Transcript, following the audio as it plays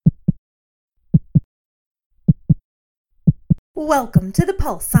Welcome to The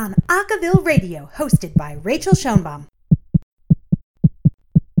Pulse on Acaville Radio, hosted by Rachel Schoenbaum.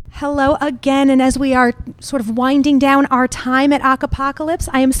 Hello again, and as we are sort of winding down our time at Acapocalypse,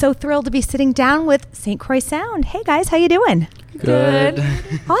 I am so thrilled to be sitting down with St. Croix Sound. Hey guys, how you doing? Good.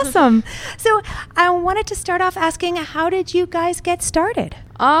 Awesome. So I wanted to start off asking, how did you guys get started?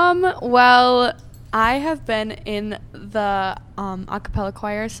 Well, I have been in the a cappella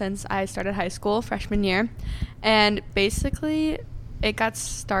choir since I started high school, freshman year. And basically, it got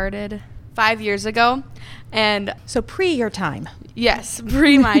started 5 years ago. And so pre your time. Yes,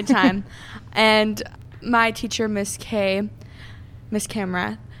 pre my time. And my teacher, Miss Camera,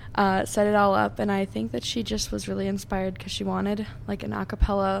 set it all up. And I think that she just was really inspired because she wanted like an a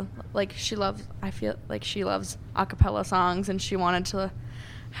cappella. I feel like she loves a cappella songs, and she wanted to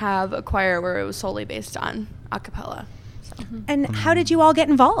have a choir where it was solely based on a cappella. So. And how did you all get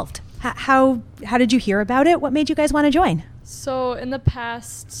involved? How did you hear about it? What made you guys want to join? So in the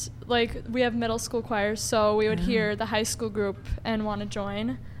past, like, we have middle school choirs, so we would hear the high school group and want to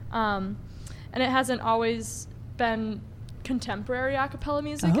join. And it hasn't always been contemporary a cappella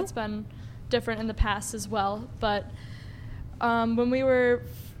music. It's been different in the past as well. But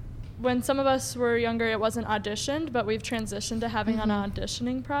when some of us were younger, it wasn't auditioned, but we've transitioned to having an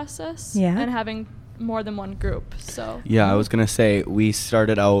auditioning process and having more than one group. So I was gonna say, we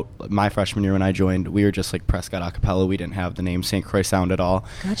started out my freshman year when I joined, we were just like Prescott a cappella. We didn't have the name St. Croix Sound at all.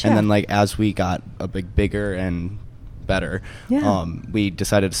 Gotcha. And then like as we got a bigger and better, we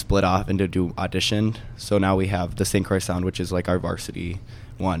decided to split off and to do auditioned. So now we have the St. Croix Sound, which is like our varsity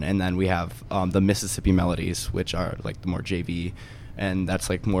one, and then we have the Mississippi Melodies, which are like the more JV, and that's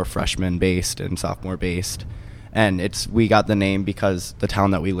like more freshman based and sophomore based. And we got the name because the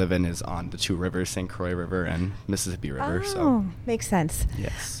town that we live in is on the two rivers, St. Croix River and Mississippi River. So makes sense.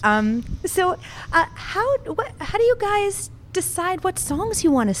 Yes. So how do you guys decide what songs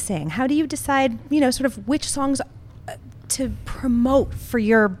you want to sing? How do you decide, sort of which songs to promote for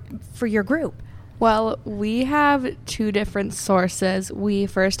your group? Well, we have two different sources. We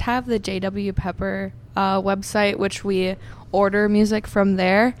first have the J.W. Pepper website, which we order music from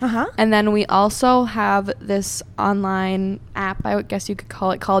there. And then we also have this online app, I guess you could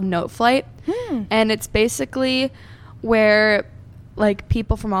call it, called Noteflight. And it's basically where like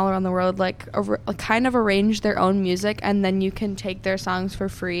people from all around the world like kind of arrange their own music, and then you can take their songs for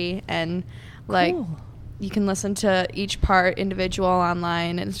free, and like you can listen to each part individual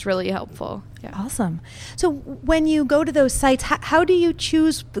online, and it's really helpful. Yeah. Awesome. So when you go to those sites, how do you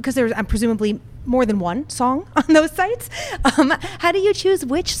choose, because there's presumably more than one song on those sites, how do you choose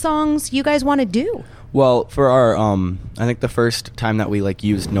which songs you guys want to do? Well, for our, I think the first time that we like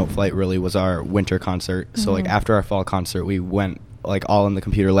used Noteflight really was our winter concert. So like after our fall concert, we went like all in the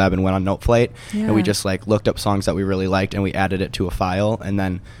computer lab and went on Noteflight, and we just like looked up songs that we really liked, and we added it to a file, and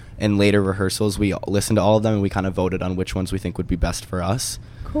then in later rehearsals we listened to all of them, and we kind of voted on which ones we think would be best for us.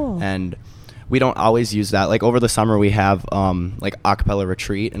 Cool. And we don't always use that. Like over the summer we have like a cappella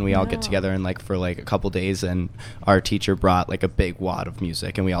retreat, and we all get together and like for like a couple days, and our teacher brought like a big wad of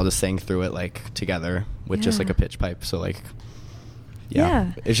music, and we all just sang through it like together with just like a pitch pipe. So like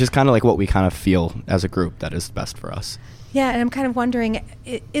it's just kind of like what we kind of feel as a group that is best for us. Yeah, and I'm kind of wondering,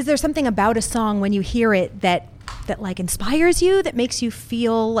 is there something about a song when you hear it that like inspires you, that makes you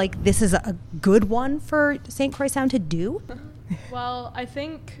feel like this is a good one for St. Croix Sound to do? Well, I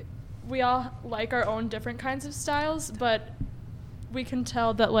think we all like our own different kinds of styles, but we can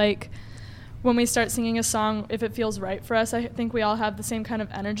tell that like when we start singing a song, if it feels right for us, I think we all have the same kind of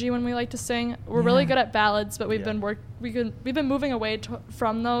energy when we like to sing. We're really good at ballads, but we've been moving away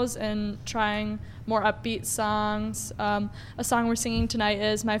from those and trying more upbeat songs. A song we're singing tonight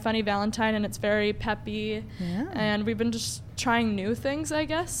is My Funny Valentine, and it's very peppy. And we've been just trying new things, I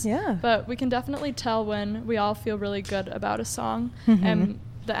guess. But we can definitely tell when we all feel really good about a song and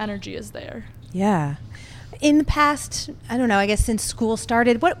the energy is there. In the past, I don't know, I guess since school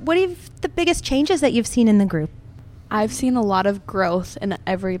started, what are the biggest changes that you've seen in the group? I've seen a lot of growth in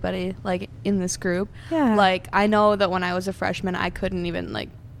everybody, like, in this group. Like, I know that when I was a freshman, I couldn't even, like,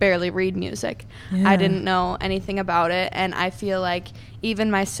 barely read music. I didn't know anything about it, and I feel like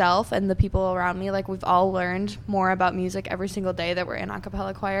even myself and the people around me, like, we've all learned more about music every single day that we're in a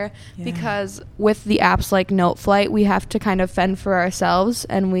cappella choir, because with the apps like Noteflight, we have to kind of fend for ourselves,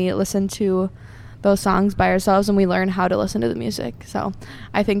 and we listen to those songs by ourselves, and we learn how to listen to the music. So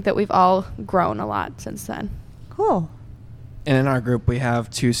I think that we've all grown a lot since then. Cool. And in our group, we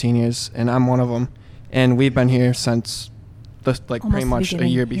have 2 seniors, and I'm one of them. And we've been here since pretty much a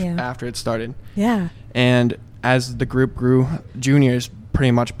year after it started. Yeah. And as the group grew, juniors pretty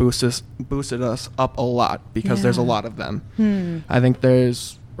much boosted us up a lot because there's a lot of them. I think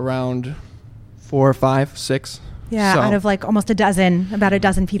there's around 4, 5, 6. Yeah, out of like almost about a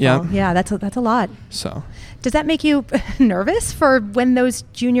dozen people. Yeah, that's a lot. So, does that make you nervous for when those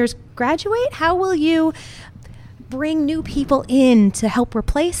juniors graduate? How will you bring new people in to help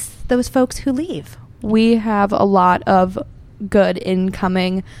replace those folks who leave? We have a lot of good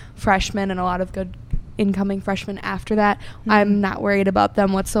incoming freshmen and a lot of good incoming freshmen after that. I'm not worried about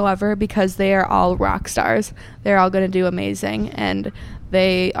them whatsoever because they are all rock stars. They're all going to do amazing, and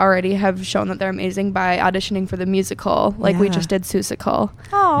they already have shown that they're amazing by auditioning for the musical. Like we just did Seussical.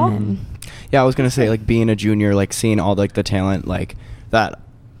 Oh. Yeah, I was going to say, like, being a junior, like, seeing all, like, the talent, like, that,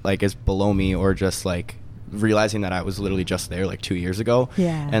 like, is below me, or just, like, realizing that I was literally just there, like, 2 years ago.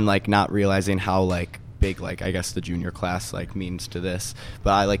 Yeah. And, like, not realizing how, like, big, like, I guess the junior class, like, means to this.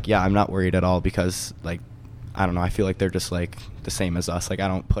 But I'm not worried at all because, like, I don't know, I feel like they're just, like, the same as us. Like, I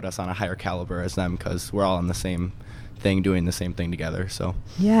don't put us on a higher caliber as them because we're all in the same thing, doing the same thing together. So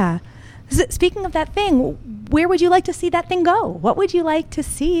yeah. Speaking of that thing, where would you like to see that thing go? What would you like to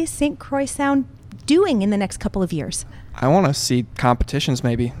see St. Croix Sound doing in the next couple of years? I want to see competitions,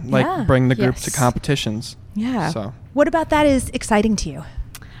 maybe, like bring the group to competitions. Yeah. So what about that is exciting to you?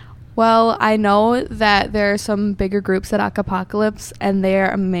 Well, I know that there are some bigger groups at Acapocalypse, and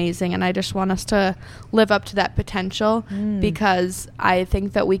they're amazing, and I just want us to live up to that potential because I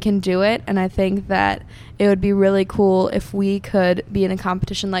think that we can do it, and I think that it would be really cool if we could be in a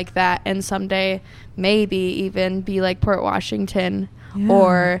competition like that and someday maybe even be like Port Washington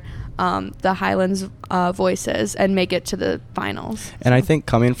or the Highlands Voices and make it to the finals. And I think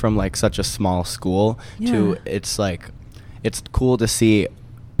coming from, like, such a small school to it's cool to see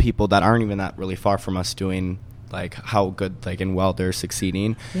people that aren't even that really far from us doing, like, how good, like, and well they're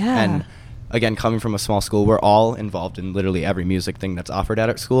succeeding. And again, coming from a small school, we're all involved in literally every music thing that's offered at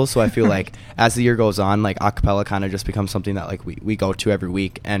our school. So I feel like as the year goes on, like, a cappella kind of just becomes something that, like, we go to every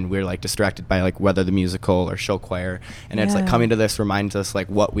week, and we're, like, distracted by, like, whether the musical or show choir. And it's like coming to this reminds us, like,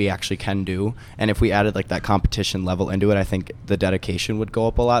 what we actually can do. And if we added, like, that competition level into it, I think the dedication would go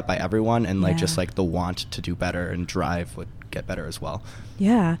up a lot by everyone, and like just like the want to do better and drive would get better as well.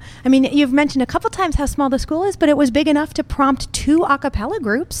 Yeah. I mean, you've mentioned a couple times how small the school is, but it was big enough to prompt 2 a cappella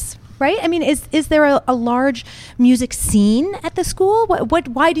groups, right? I mean, is there a large music scene at the school?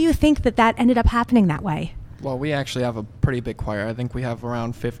 Why do you think that ended up happening that way? Well, we actually have a pretty big choir. I think we have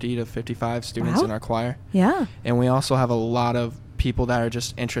around 50 to 55 students in our choir. Yeah. And we also have a lot of people that are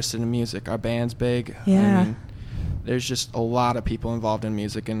just interested in music. Our band's big. Yeah. I mean, there's just a lot of people involved in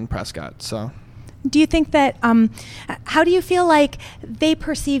music in Prescott, so. Do you think that, how do you feel like they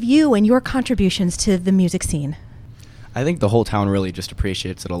perceive you and your contributions to the music scene? I think the whole town really just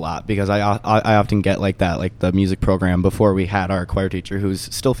appreciates it a lot because I often get like that, like the music program before we had our choir teacher who's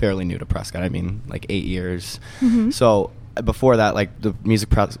still fairly new to Prescott. I mean, like 8 years. So before that, like the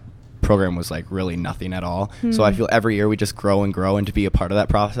music program was like really nothing at all. So I feel every year we just grow and grow, and to be a part of that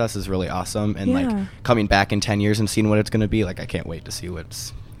process is really awesome. And like coming back in 10 years and seeing what it's going to be, like I can't wait to see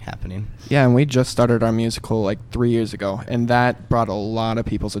what's happening. Yeah, and we just started our musical like 3 years ago, and that brought a lot of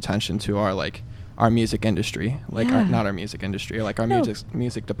people's attention to our music industry, like not our music industry, like our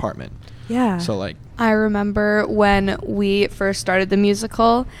music department. Yeah. So like I remember when we first started the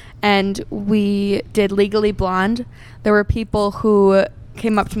musical and we did Legally Blonde, there were people who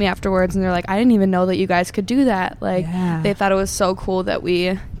came up to me afterwards and they're like, I didn't even know that you guys could do that. Like they thought it was so cool that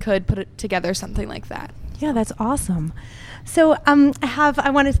we could put it together something like that. Yeah, that's awesome. So I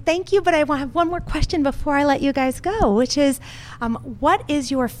want to thank you, but I have one more question before I let you guys go, which is, what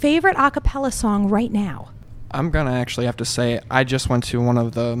is your favorite a cappella song right now? I'm going to actually have to say I just went to one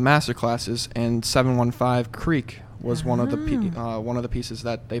of the master classes, and 715 Creek was one of the pieces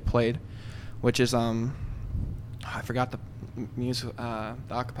that they played, which is I forgot the music the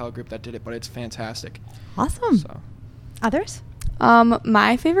a cappella group that did it, but it's fantastic. Awesome. So. Others?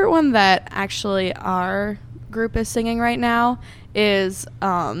 My favorite one that actually our group is singing right now is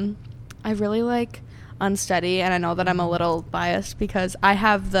I really like Unsteady, and I know that I'm a little biased because I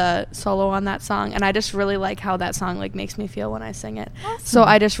have the solo on that song, and I just really like how that song like makes me feel when I sing it. Awesome. So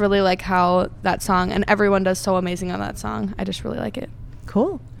I just really like how that song, and everyone does so amazing on that song. I just really like it.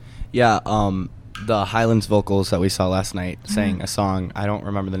 Cool. Yeah, the Highlands vocals that we saw last night sang a song. I don't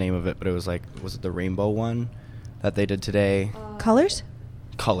remember the name of it, but it was like, was it the rainbow one that they did today? Colors,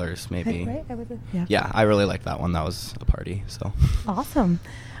 maybe. Right? Yeah, I really liked that one. That was a party. So awesome.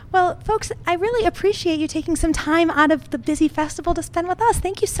 Well, folks, I really appreciate you taking some time out of the busy festival to spend with us.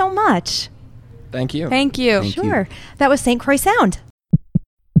 Thank you so much. Thank you. Thank you. Sure. That was St. Croix Sound.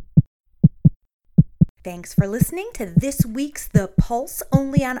 Thanks for listening to this week's The Pulse,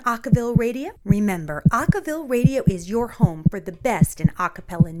 only on Acaville Radio. Remember, Acaville Radio is your home for the best in a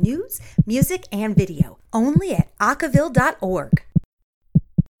cappella news, music, and video. Only at acaville.org.